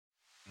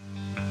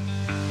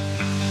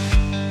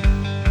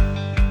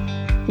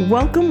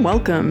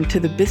Welcome to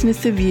the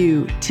Business of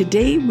You.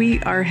 Today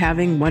we are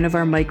having one of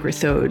our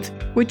microsodes,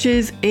 which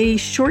is a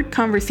short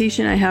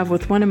conversation I have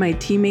with one of my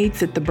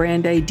teammates at the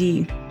Brand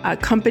ID, a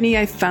company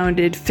I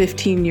founded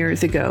 15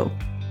 years ago.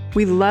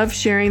 We love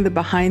sharing the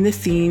behind the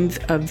scenes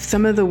of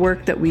some of the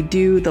work that we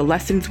do, the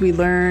lessons we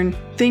learn,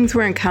 things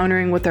we're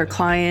encountering with our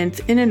clients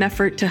in an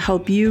effort to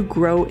help you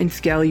grow and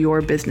scale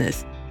your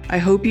business. I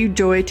hope you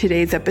enjoy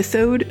today's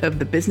episode of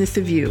the Business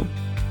of You.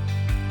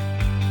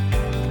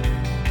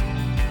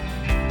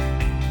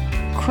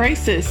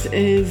 Crisis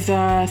is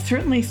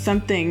certainly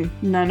something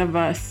none of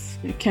us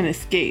can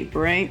escape,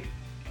 right?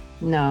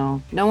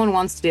 No one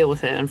wants to deal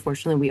with it.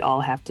 Unfortunately, we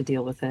all have to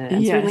deal with it.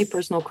 And certainly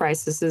personal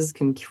crises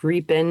can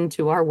creep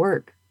into our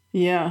work.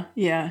 Yeah.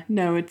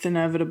 No, it's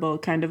inevitable,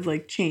 kind of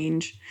like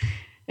change.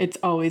 It's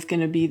always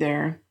going to be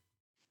there.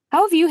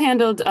 How have you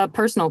handled a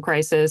personal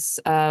crisis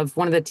of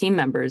one of the team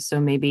members?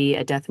 So maybe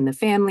a death in the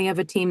family of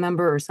a team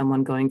member or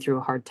someone going through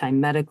a hard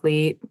time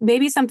medically,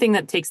 maybe something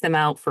that takes them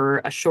out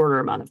for a shorter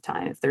amount of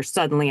time if they're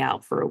suddenly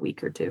out for a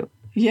week or two.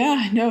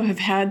 Yeah, no, I've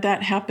had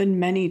that happen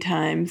many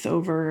times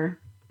over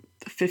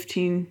the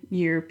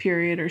 15-year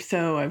period or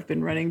so. I've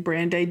been running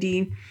Brand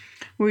ID.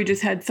 We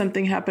just had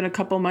something happen a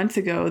couple months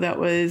ago that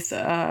was,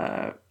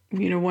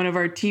 one of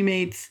our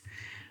teammates,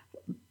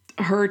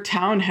 her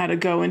town had to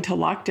go into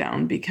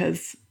lockdown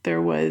because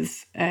there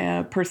was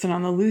a person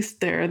on the loose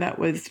there that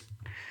was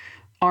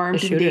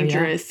armed and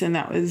dangerous. Yeah. And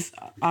that was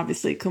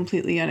obviously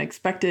completely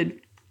unexpected.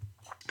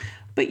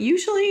 But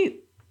usually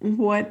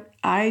what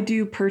I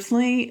do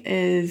personally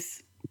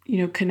is,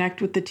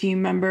 connect with the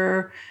team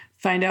member,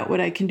 find out what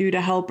I can do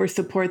to help or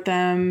support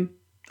them.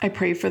 I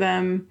pray for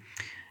them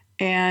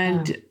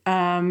and,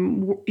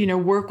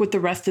 work with the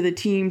rest of the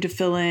team to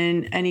fill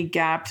in any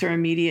gaps or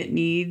immediate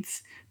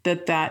needs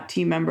that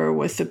team member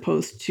was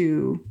supposed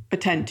to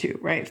attend to,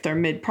 right? If they're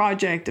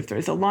mid-project, if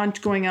there's a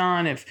launch going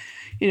on, if,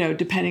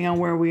 depending on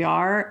where we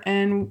are.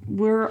 And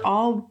we're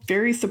all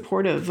very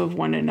supportive of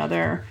one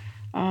another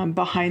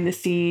behind the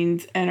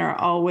scenes and are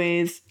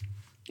always,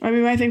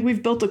 I think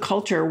we've built a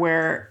culture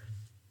where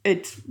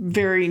it's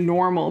very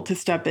normal to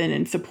step in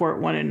and support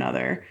one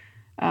another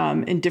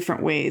in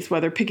different ways,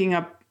 whether picking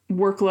up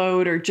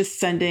workload or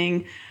just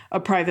sending a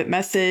private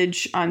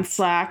message on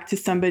Slack to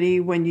somebody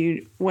when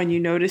you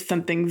notice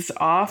something's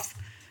off,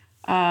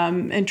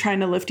 and trying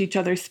to lift each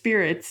other's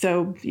spirits.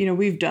 So,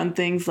 we've done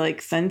things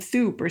like send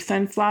soup or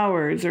send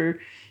flowers or,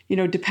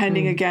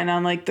 depending again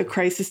on like the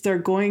crisis they're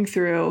going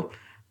through,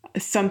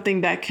 something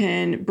that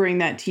can bring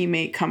that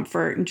teammate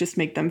comfort and just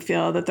make them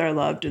feel that they're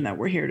loved and that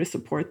we're here to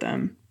support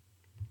them.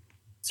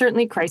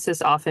 Certainly,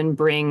 crisis often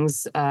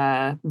brings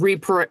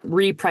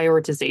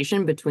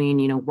reprioritization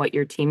between, what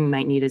your team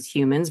might need as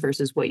humans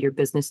versus what your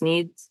business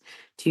needs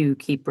to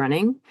keep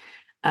running.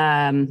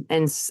 And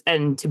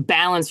to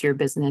balance your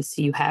business,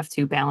 you have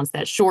to balance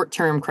that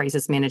short-term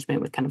crisis management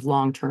with kind of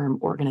long-term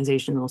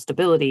organizational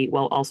stability,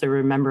 while also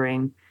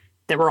remembering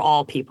that we're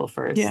all people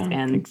first. Yeah,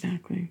 and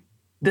exactly.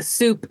 The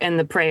soup and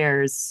the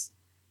prayers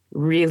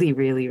really,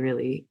 really,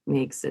 really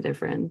makes a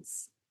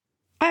difference.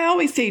 I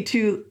always say,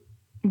 too,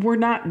 we're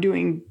not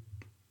doing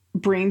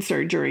brain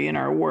surgery in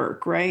our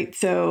work, right?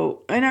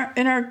 So, and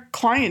our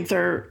clients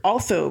are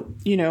also,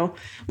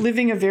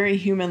 living a very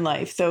human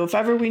life. So if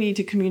ever we need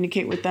to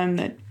communicate with them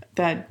that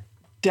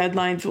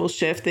deadlines will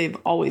shift, they've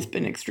always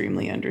been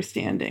extremely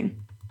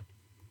understanding.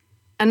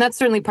 And that's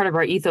certainly part of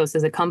our ethos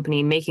as a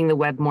company. Making the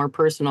web more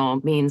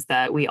personal means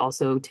that we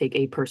also take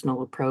a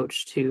personal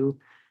approach to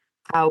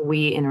how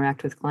we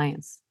interact with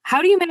clients.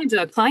 How do you manage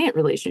a client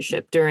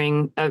relationship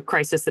during a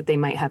crisis that they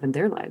might have in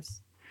their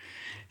lives?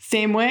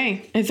 Same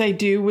way as I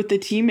do with the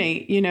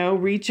teammate,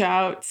 reach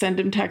out, send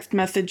them text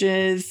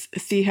messages,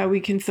 see how we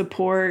can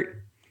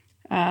support,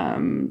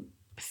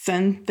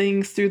 send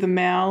things through the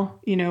mail,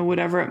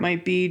 whatever it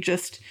might be,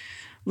 just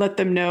let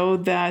them know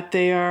that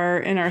they are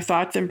in our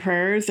thoughts and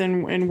prayers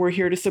and we're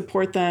here to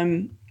support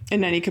them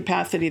in any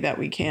capacity that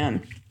we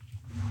can.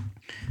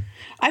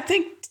 I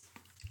think,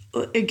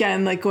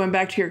 again, like going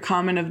back to your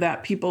comment of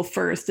that people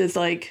first is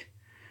like,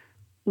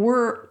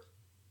 we're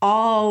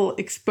all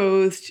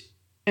exposed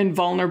and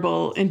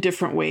vulnerable in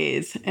different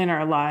ways in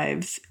our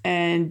lives.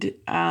 And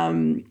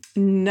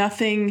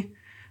nothing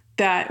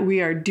that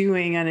we are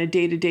doing on a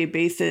day-to-day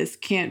basis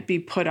can't be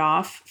put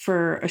off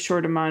for a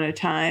short amount of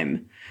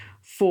time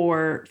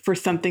for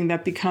something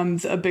that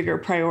becomes a bigger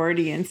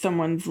priority in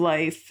someone's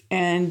life.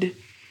 And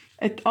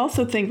I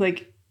also think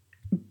like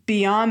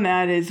beyond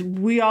that is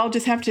we all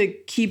just have to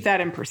keep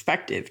that in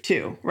perspective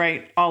too,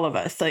 right? All of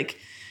us, like,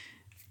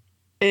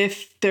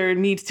 if there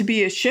needs to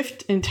be a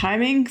shift in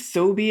timing,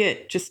 so be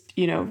it. Just,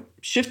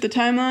 shift the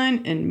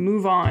timeline and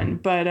move on.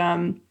 But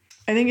I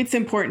think it's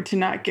important to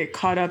not get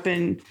caught up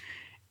in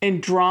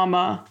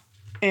drama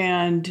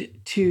and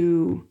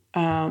to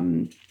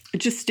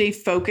just stay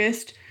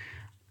focused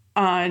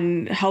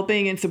on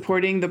helping and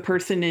supporting the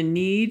person in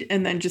need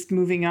and then just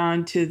moving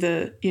on to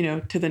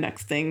the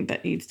next thing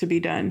that needs to be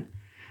done.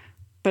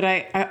 But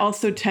I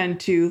also tend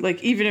to,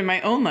 like, even in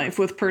my own life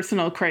with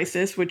personal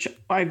crisis, which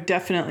I've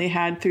definitely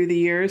had through the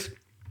years,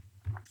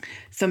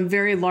 some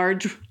very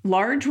large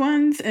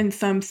ones and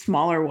some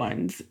smaller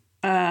ones,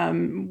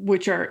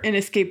 which are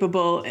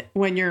inescapable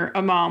when you're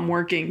a mom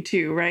working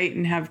too, right?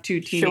 And have two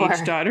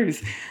teenage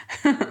daughters.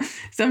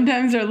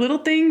 Sometimes there are little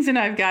things and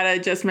I've got to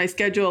adjust my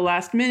schedule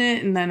last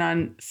minute. And then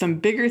on some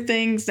bigger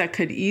things that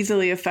could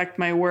easily affect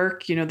my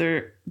work,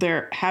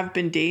 there have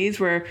been days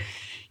where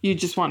you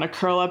just want to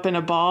curl up in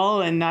a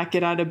ball and not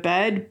get out of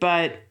bed.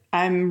 But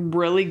I'm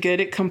really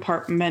good at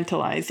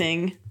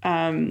compartmentalizing.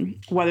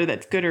 Whether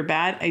that's good or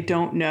bad, I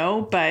don't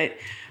know. But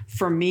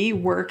for me,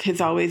 work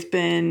has always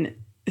been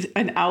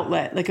an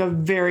outlet, like a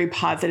very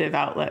positive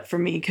outlet for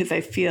me, because I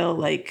feel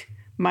like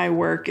my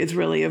work is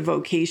really a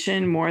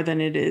vocation more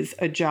than it is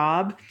a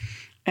job.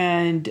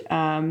 And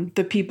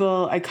the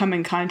people I come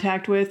in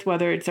contact with,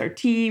 whether it's our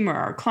team or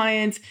our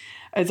clients,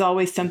 is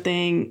always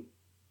something,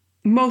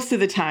 most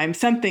of the time,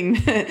 something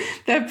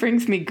that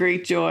brings me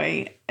great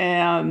joy.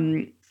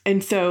 And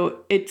so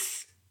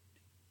it's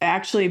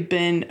actually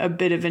been a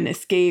bit of an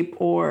escape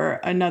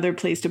or another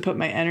place to put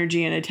my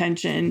energy and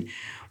attention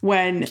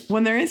when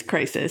there is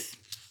crisis,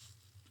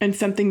 and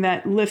something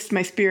that lifts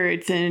my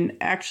spirits and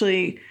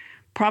actually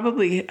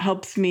probably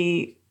helps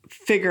me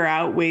figure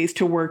out ways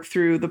to work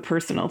through the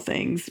personal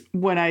things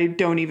when I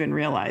don't even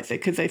realize it.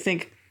 Because I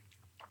think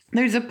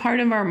there's a part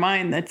of our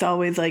mind that's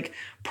always like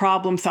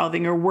problem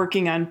solving or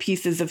working on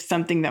pieces of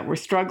something that we're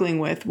struggling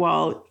with,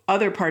 while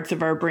other parts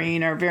of our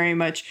brain are very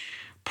much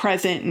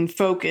present and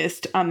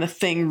focused on the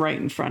thing right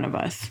in front of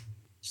us.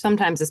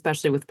 Sometimes,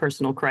 especially with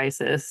personal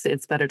crisis,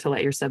 it's better to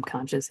let your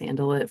subconscious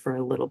handle it for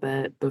a little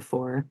bit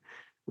before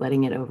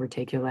letting it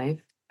overtake your life.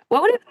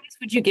 What advice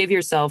would you give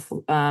yourself,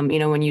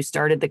 when you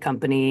started the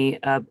company,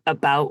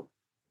 about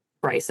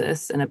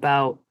crisis and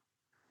about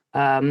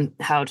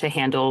how to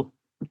handle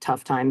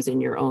tough times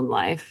in your own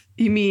life?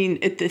 You mean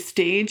at this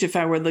stage, if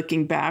I were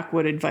looking back,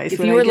 what advice would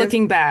I give? If you were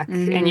looking back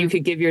and you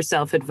could give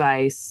yourself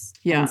advice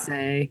and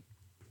say...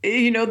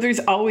 there's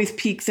always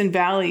peaks and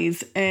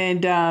valleys.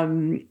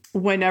 And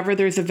whenever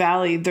there's a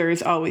valley,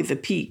 there's always a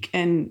peak.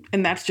 And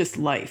that's just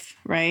life,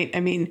 right? I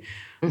mean,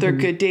 there are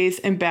good days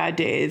and bad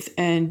days.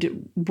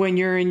 And when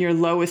you're in your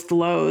lowest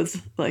lows,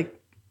 like,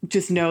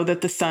 just know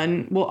that the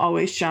sun will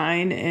always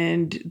shine.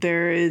 And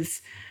there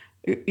is,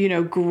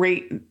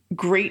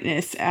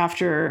 greatness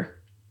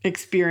after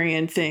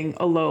experiencing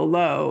a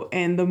low.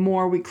 And the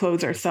more we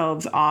close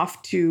ourselves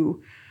off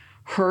to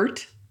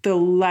hurt, the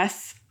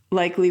less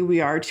likely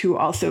we are to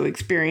also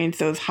experience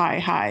those high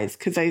highs.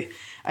 Because I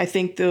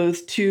think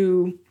those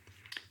two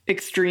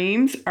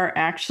extremes are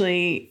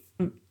actually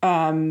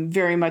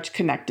very much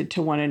connected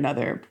to one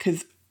another.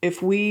 Because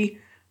if we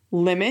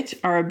limit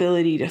our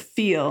ability to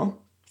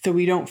feel, so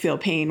we don't feel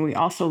pain, we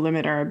also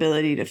limit our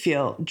ability to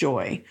feel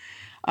joy.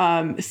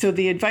 So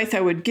the advice I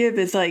would give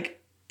is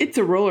like, it's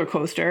a roller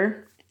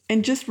coaster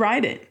and just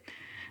ride it.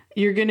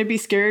 You're going to be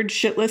scared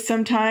shitless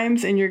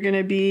sometimes, and you're going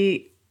to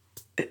be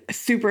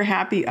super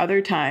happy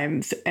other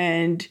times.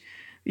 And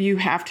you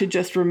have to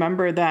just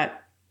remember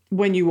that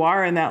when you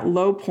are in that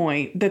low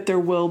point, that there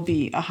will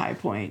be a high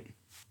point.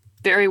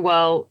 Very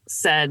well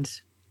said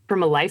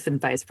from a life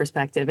advice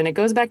perspective. And it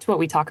goes back to what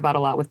we talk about a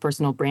lot with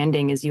personal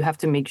branding, is you have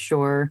to make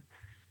sure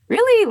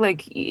really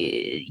like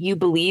you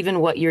believe in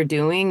what you're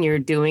doing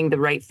the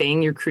right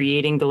thing, you're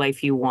creating the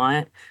life you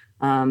want.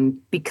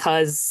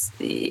 Because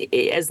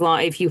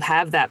if you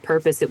have that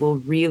purpose, it will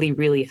really,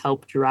 really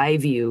help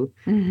drive you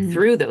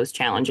through those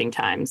challenging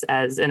times.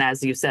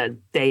 As you said,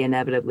 they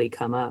inevitably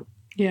come up.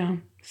 Yeah,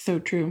 so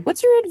true.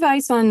 What's your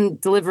advice on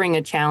delivering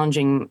a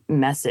challenging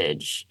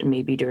message,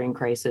 maybe during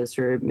crisis,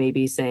 or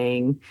maybe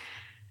saying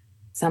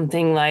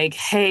something like,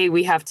 hey,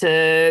 we have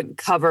to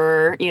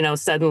cover,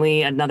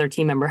 suddenly another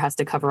team member has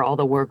to cover all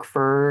the work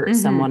for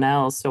someone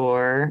else,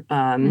 or,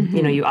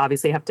 you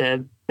obviously have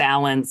to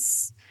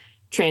balance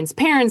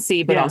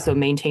transparency, but also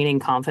maintaining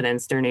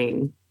confidence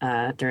during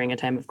a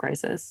time of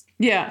crisis.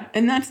 Yeah.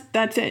 And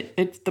that's it.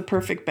 It's the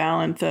perfect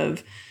balance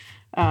of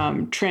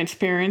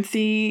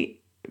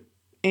transparency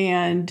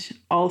and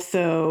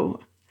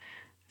also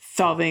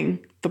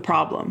solving the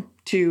problem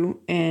too,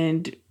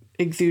 and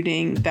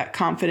exuding that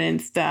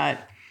confidence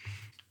that,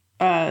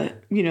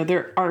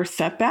 there are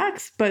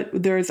setbacks, but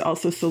there's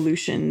also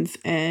solutions.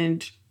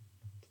 And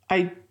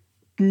I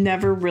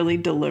never really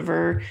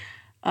deliver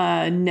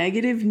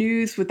negative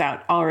news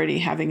without already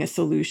having a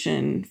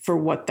solution for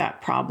what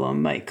that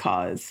problem might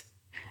cause.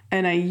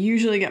 And I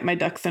usually get my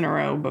ducks in a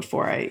row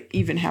before I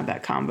even have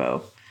that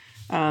combo,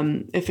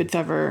 if it's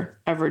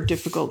ever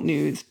difficult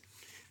news.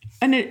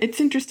 And it's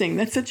interesting.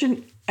 That's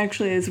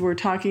actually, as we're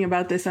talking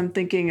about this, I'm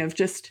thinking of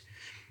just,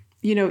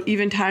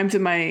 even times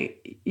in my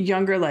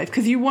younger life,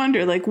 because you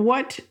wonder, like,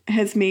 what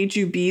has made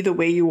you be the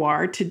way you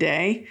are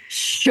today?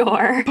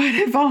 Sure. But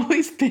I've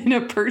always been a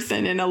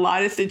person in a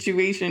lot of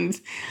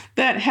situations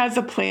that has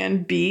a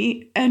plan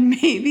B, and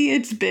maybe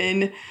it's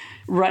been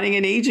running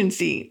an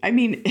agency. I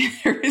mean,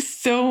 there is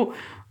so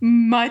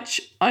much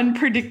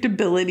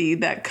unpredictability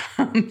that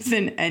comes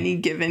in any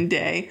given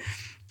day.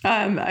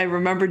 I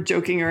remember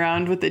joking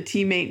around with a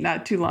teammate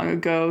not too long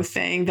ago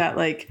saying that,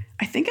 like,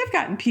 I think I've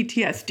gotten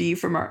PTSD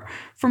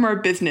from our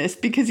business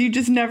because you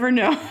just never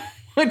know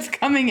what's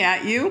coming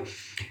at you.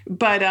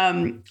 But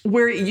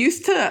where it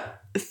used to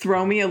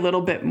throw me a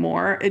little bit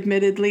more,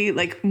 admittedly,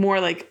 like more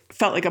like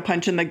felt like a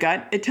punch in the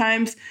gut at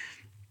times,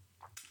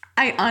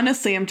 I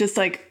honestly am just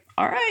like,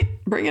 all right,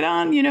 bring it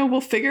on.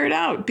 We'll figure it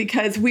out,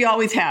 because we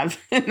always have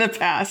in the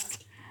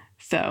past.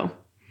 So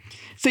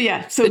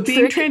yeah. So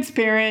being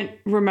transparent,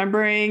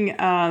 remembering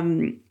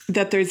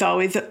that there's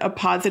always a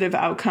positive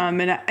outcome.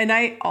 And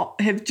I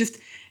have just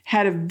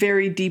had a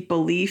very deep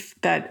belief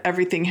that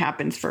everything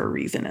happens for a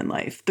reason in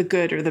life, the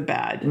good or the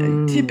bad.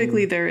 And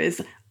typically there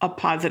is a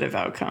positive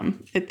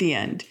outcome at the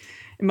end.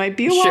 It might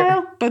be a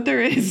while, but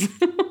there is.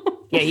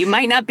 Yeah, you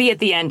might not be at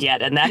the end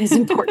yet, and that is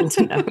important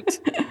to note.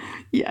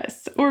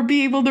 Yes. Or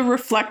be able to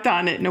reflect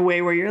on it in a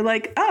way where you're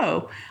like,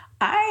 oh,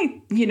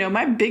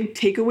 my big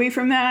takeaway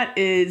from that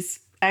is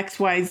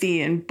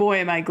XYZ, and boy,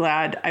 am I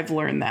glad I've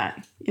learned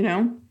that,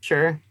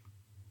 Sure.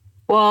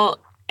 Well,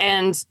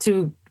 and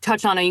to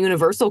touch on a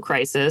universal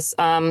crisis,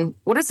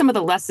 what are some of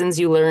the lessons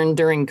you learned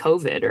during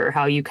COVID, or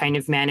how you kind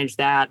of managed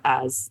that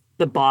as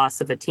the boss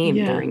of a team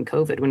during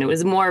COVID, when it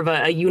was more of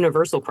a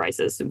universal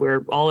crisis?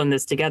 We're all in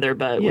this together,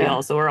 but we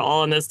also are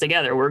all in this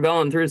together. We're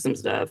going through some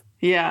stuff.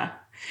 Yeah.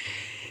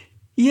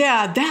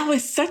 Yeah, that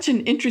was such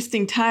an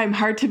interesting time.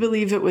 Hard to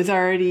believe it was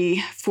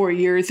already 4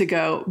 years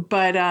ago.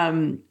 But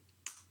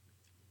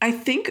I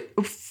think,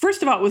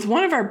 first of all, it was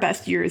one of our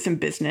best years in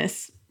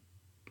business,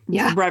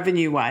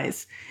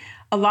 revenue-wise.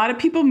 A lot of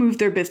people moved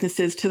their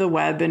businesses to the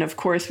web. And of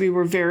course, we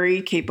were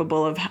very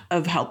capable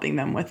of helping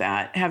them with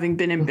that, having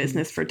been in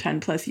business for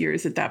 10 plus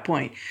years at that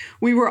point.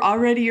 We were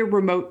already a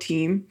remote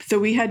team, so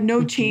we had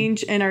no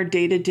change in our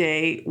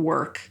day-to-day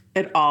work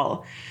at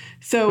all.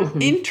 So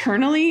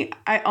internally,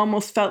 I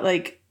almost felt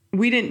like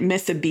we didn't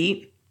miss a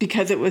beat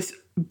because it was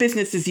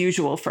business as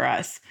usual for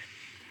us.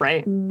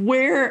 Right.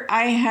 Where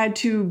I had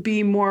to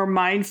be more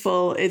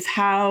mindful is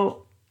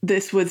how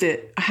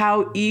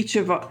each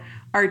of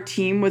our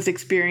team was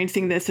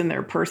experiencing this in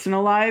their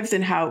personal lives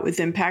and how it was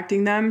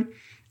impacting them.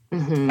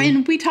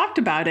 And we talked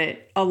about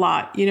it a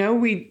lot.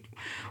 We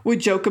would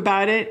joke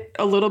about it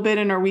a little bit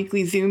in our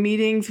weekly Zoom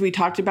meetings. We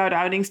talked about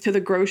outings to the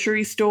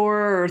grocery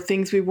store or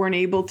things we weren't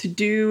able to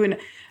do.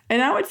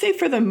 And I would say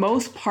for the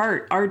most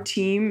part, our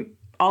team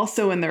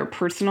also in their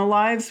personal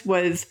lives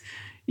was,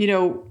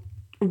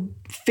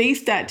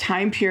 faced that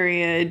time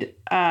period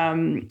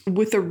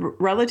with a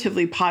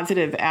relatively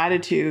positive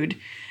attitude.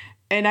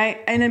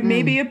 And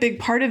maybe a big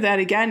part of that,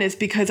 again, is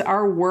because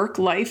our work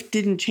life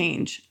didn't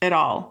change at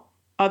all,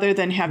 other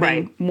than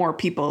having more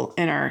people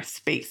in our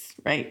space,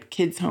 right?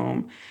 Kids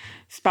home,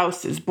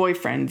 spouses,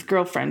 boyfriends,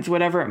 girlfriends,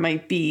 whatever it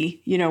might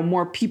be,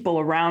 more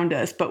people around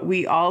us. But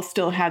we all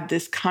still had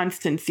this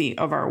constancy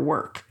of our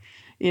work,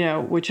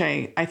 which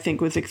I think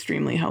was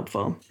extremely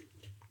helpful.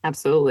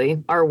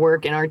 Absolutely. Our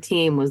work and our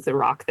team was the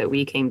rock that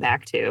we came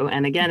back to.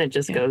 And again, it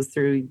just goes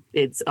through,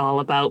 it's all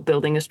about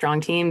building a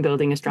strong team,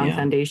 building a strong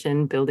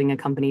foundation, building a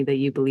company that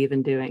you believe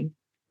in doing.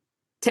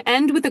 To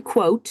end with a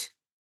quote,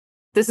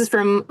 this is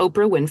from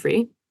Oprah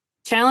Winfrey.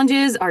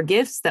 Challenges are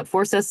gifts that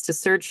force us to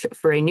search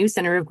for a new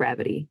center of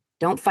gravity.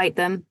 Don't fight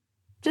them.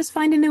 Just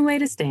find a new way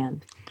to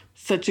stand.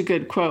 Such a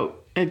good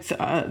quote. It's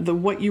the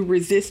what you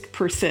resist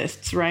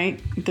persists,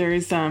 right?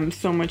 There's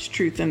so much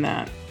truth in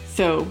that.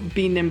 So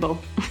be nimble.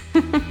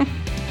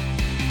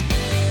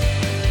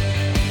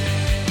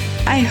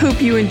 I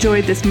hope you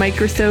enjoyed this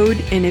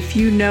microsode, and if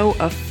you know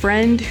a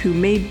friend who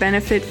may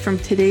benefit from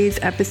today's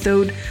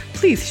episode,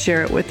 please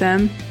share it with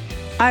them.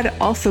 I'd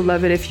also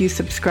love it if you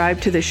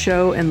subscribed to the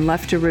show and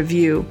left a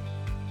review.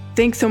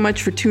 Thanks so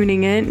much for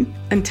tuning in.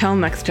 Until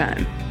next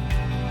time.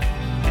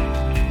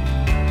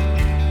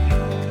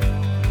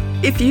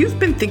 If you've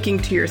been thinking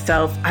to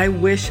yourself, I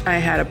wish I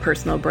had a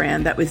personal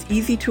brand that was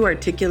easy to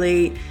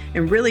articulate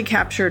and really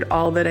captured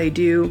all that I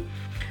do,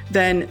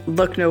 then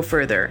look no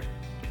further.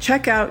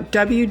 Check out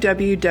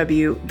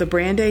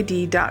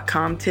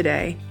www.thebrandid.com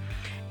today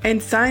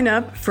and sign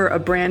up for a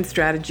brand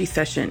strategy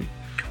session.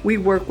 We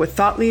work with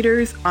thought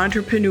leaders,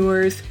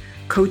 entrepreneurs,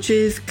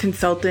 coaches,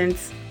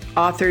 consultants,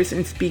 authors,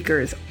 and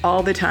speakers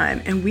all the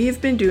time, and we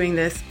have been doing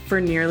this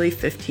for nearly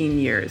 15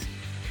 years.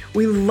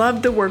 We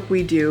love the work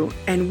we do,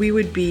 and we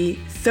would be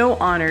so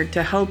honored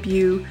to help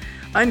you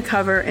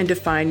uncover and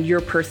define your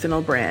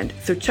personal brand.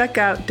 So check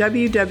out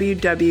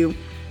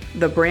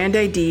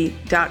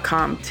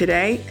www.thebrandid.com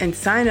today and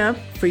sign up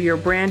for your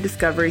brand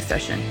discovery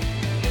session.